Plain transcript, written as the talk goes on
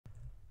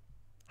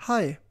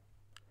Hi!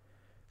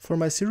 For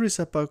my series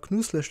about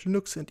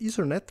GNU/Linux and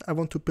Ethernet, I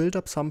want to build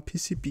up some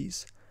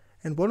PCBs.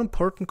 And one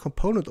important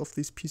component of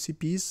these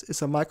PCBs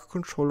is a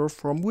microcontroller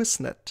from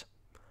WIZnet.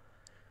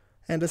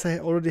 And as I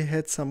already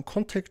had some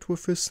contact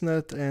with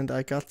WIZnet and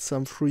I got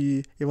some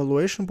free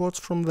evaluation boards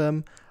from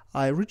them,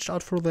 I reached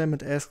out for them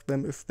and asked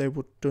them if they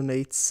would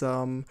donate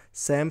some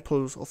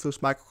samples of this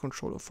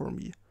microcontroller for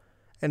me.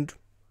 And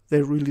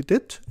they really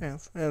did,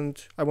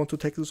 and I want to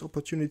take this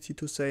opportunity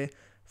to say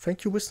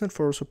thank you, WIZnet,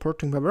 for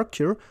supporting my work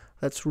here.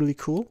 That's really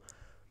cool.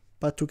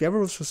 But together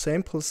with the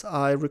samples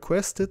I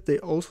requested, they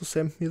also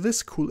sent me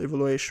this cool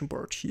evaluation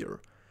board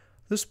here.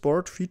 This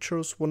board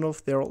features one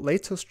of their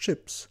latest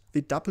chips,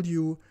 the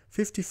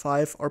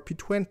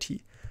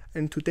W55RP20.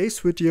 In today's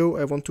video,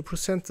 I want to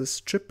present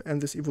this chip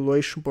and this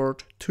evaluation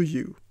board to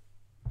you.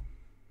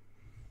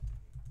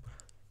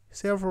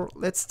 Therefore,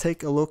 let's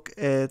take a look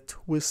at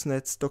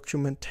WIZnet's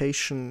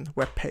documentation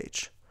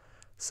webpage.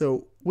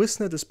 So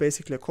WIZnet is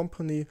basically a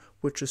company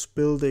which is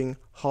building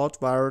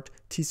hardwired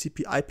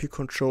TCP/IP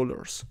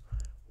controllers.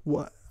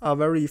 A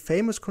very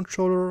famous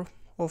controller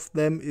of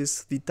them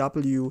is the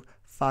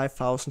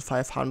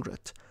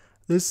W5500.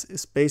 This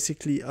is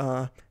basically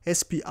a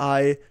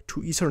SPI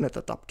to Ethernet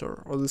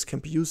adapter, or this can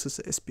be used as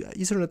a SPI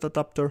Ethernet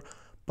adapter,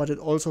 but it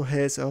also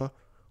has a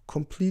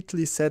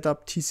completely set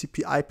up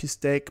TCP/IP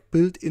stack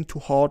built into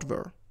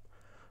hardware.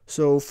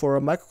 So for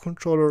a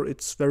microcontroller,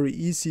 it's very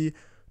easy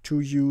to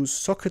use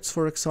sockets,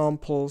 for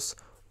examples,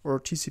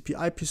 or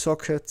TCP/IP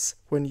sockets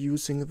when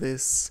using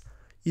this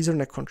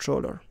Ethernet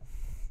controller.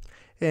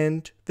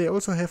 And they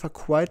also have a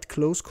quite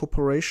close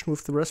cooperation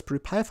with the Raspberry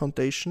Pi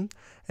Foundation,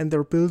 and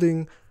they're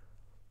building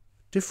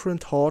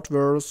different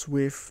hardwares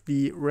with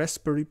the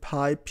Raspberry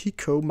Pi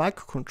Pico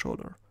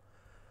microcontroller.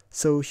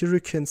 So here you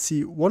can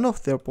see one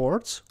of their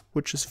boards,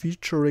 which is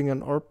featuring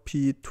an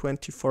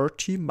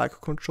RP2040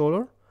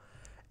 microcontroller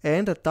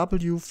and a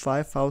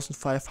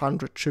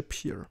W5500 chip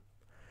here.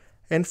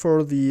 And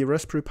for the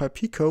Raspberry Pi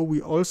Pico,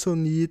 we also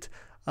need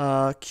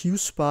a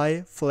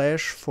QSPI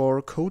flash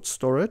for code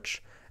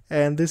storage,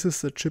 and this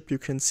is the chip you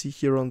can see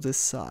here on this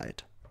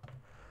side.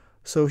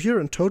 So here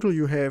in total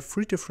you have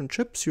 3 different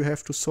chips you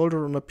have to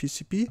solder on a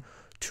PCB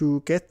to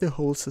get the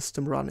whole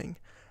system running.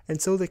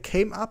 And so they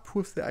came up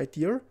with the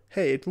idea,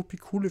 hey, it would be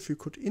cool if you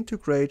could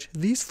integrate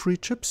these 3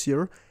 chips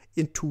here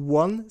into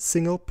one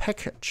single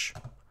package.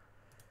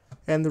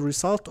 And the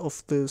result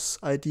of this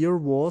idea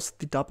was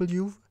the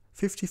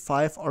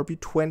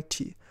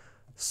W55RP20.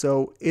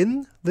 So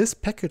in this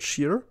package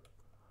here,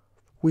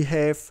 we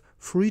have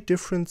 3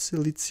 different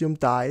silicium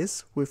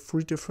dies with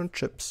 3 different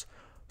chips.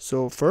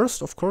 So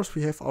first, of course,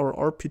 we have our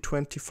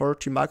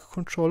RP2040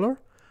 microcontroller.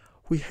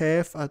 We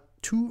have a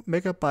 2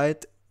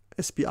 megabyte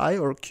SPI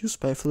or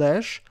QSPI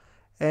flash,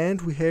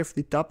 and we have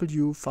the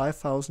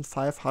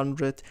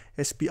W5500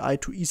 SPI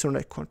to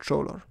Ethernet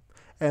controller.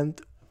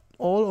 And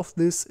all of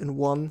this in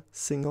one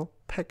single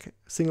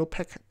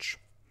package.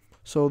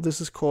 So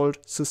this is called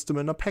system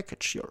in a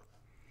package here.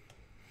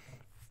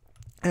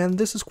 And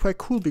this is quite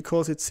cool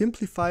because it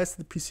simplifies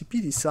the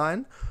PCB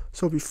design.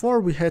 So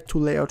before we had to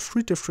lay out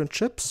 3 different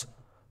chips,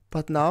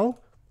 but now,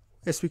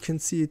 as we can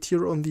see it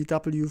here on the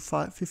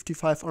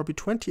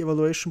W55RP20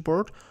 evaluation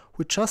board,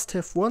 we just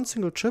have one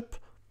single chip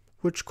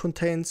which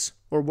contains,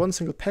 or one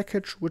single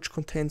package which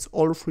contains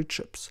all 3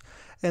 chips.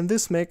 And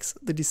this makes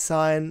the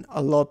design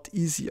a lot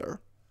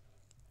easier.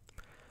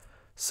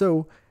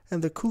 So,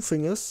 and the cool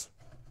thing is,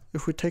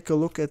 if we take a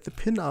look at the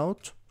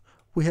pinout,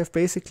 we have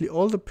basically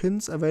all the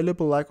pins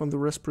available like on the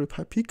Raspberry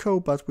Pi Pico,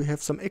 but we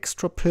have some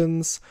extra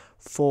pins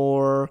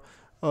for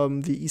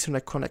the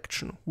Ethernet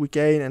connection we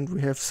gain, and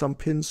we have some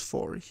pins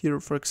for here,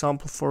 for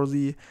example, for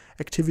the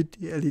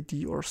activity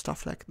LED or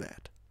stuff like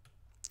that.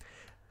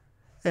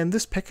 And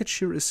this package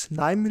here is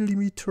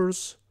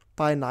 9mm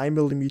by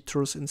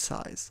 9mm in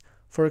size.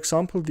 For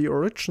example, the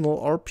original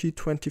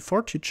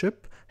RP2040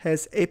 chip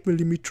has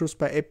 8mm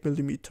by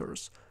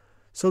 8mm.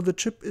 So the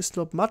chip is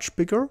not much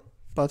bigger,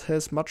 but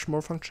has much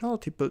more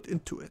functionality built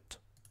into it.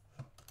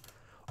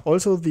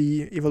 Also,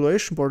 the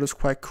evaluation board is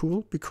quite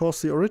cool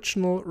because the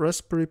original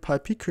Raspberry Pi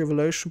Pico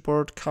evaluation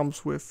board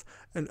comes with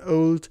an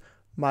old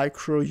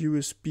micro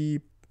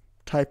USB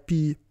Type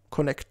B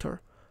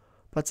connector.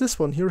 But this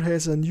one here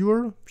has a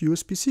newer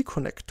USB-C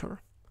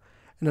connector.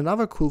 And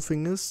another cool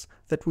thing is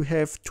that we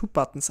have 2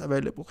 buttons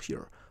available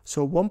here.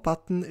 So one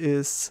button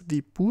is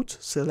the boot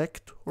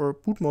select or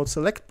boot mode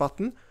select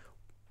button,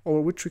 over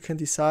which we can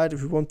decide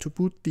if we want to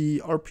boot the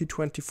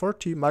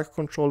RP2040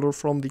 microcontroller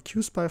from the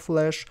QSPI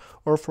flash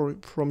or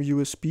from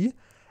USB.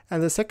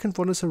 And the second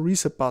one is a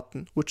reset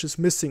button, which is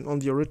missing on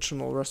the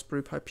original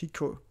Raspberry Pi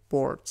Pico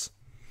boards.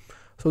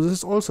 So this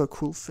is also a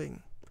cool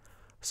thing.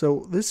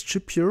 So this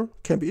chip here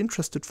can be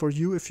interesting for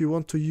you if you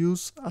want to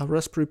use a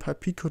Raspberry Pi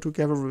Pico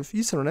together with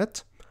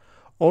Ethernet,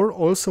 or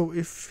also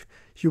if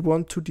you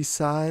want to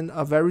design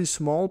a very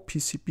small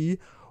PCB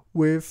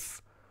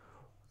with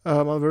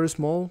a very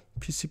small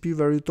PCB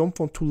where you don't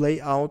want to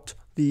lay out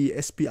the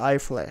SPI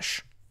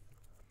flash.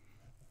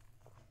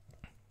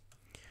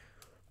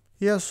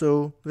 yeah,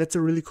 so that's a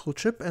really cool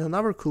chip. And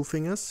another cool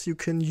thing is you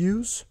can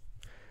use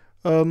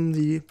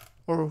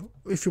or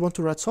if you want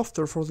to write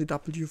software for the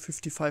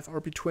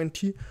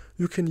W55RP20,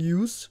 you can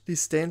use the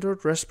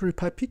standard Raspberry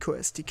Pi Pico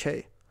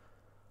SDK.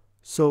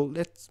 So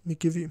let me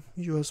give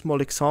you a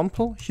small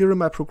example. Here in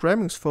my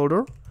programmings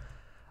folder,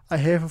 I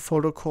have a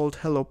folder called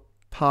Hello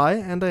Pi,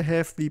 and I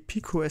have the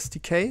Pico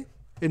SDK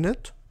in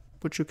it,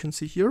 which you can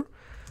see here.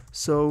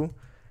 So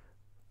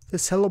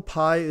this Hello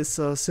Pi is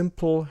a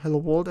simple Hello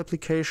World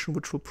application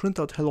which will print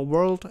out Hello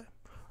World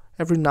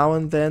every now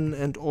and then,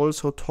 and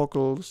also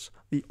toggles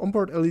the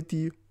onboard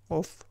LED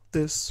of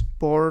this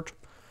board.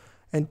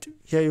 And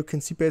here you can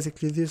see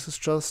basically this is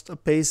just a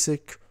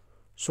basic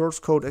source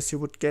code as you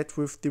would get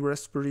with the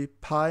Raspberry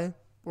Pi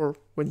or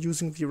when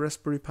using the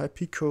Raspberry Pi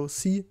Pico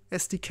C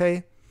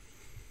SDK.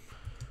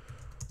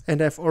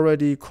 And I've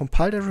already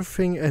compiled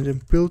everything, and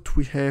in build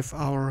we have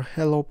our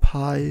Hello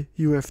Pi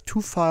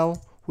UF2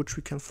 file which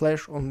we can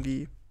flash on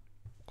the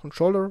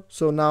controller.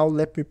 So now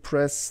let me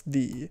press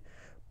the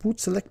boot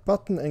select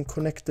button and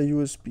connect the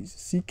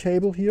USB-C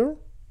cable here.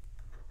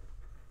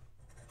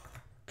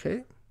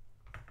 Okay.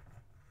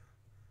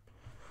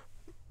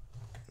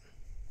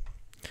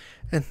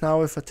 And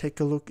now if I take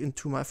a look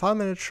into my file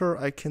manager,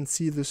 I can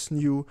see this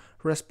new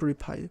Raspberry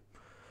Pi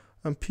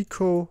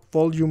Pico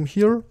volume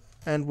here.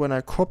 And when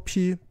I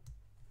copy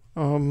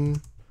the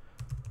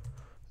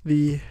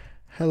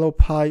Hello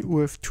Pi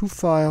UF2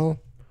 file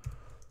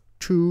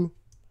to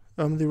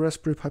the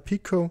Raspberry Pi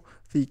Pico,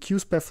 the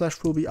QSPI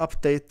flash will be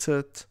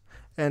updated,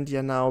 and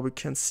yeah, now we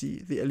can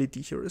see the LED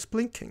here is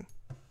blinking.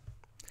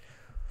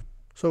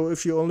 So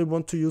if you only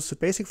want to use the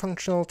basic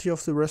functionality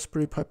of the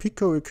Raspberry Pi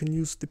Pico, you can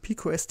use the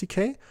Pico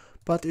SDK,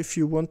 but if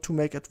you want to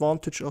make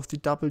advantage of the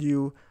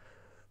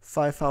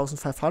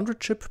W5500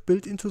 chip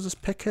built into this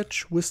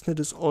package, WIZnet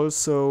is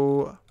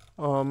also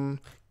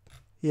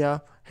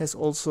has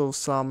also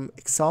some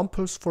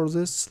examples for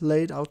this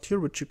laid out here,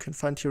 which you can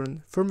find here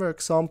in firmware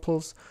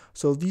examples.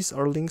 So these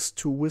are links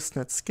to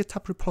WIZnet's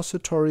GitHub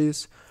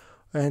repositories,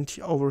 and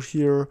over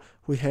here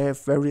we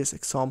have various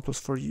examples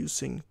for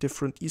using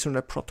different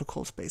Ethernet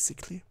protocols,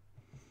 basically,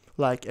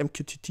 like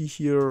MQTT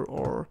here,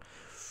 or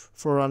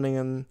for running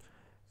an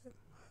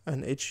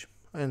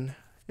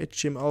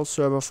HTML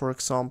server, for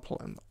example,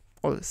 and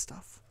all this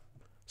stuff.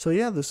 So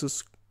yeah, this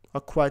is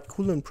a quite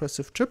cool,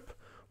 impressive chip.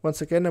 Once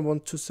again, I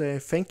want to say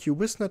thank you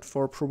WIZnet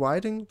for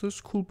providing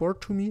this cool board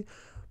to me.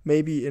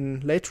 Maybe in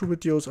later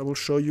videos I will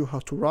show you how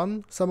to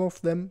run some of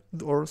them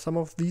or some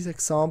of these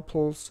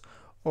examples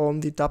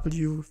on the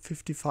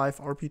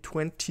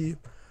W55RP20.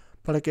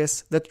 But I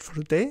guess that's for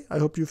today. I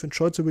hope you've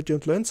enjoyed the video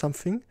and learned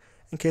something.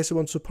 In case you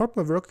want to support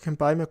my work, you can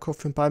buy me a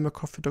coffee on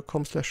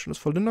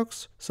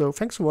buymeacoffee.com/linux. So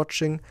thanks for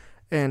watching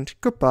and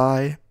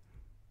goodbye.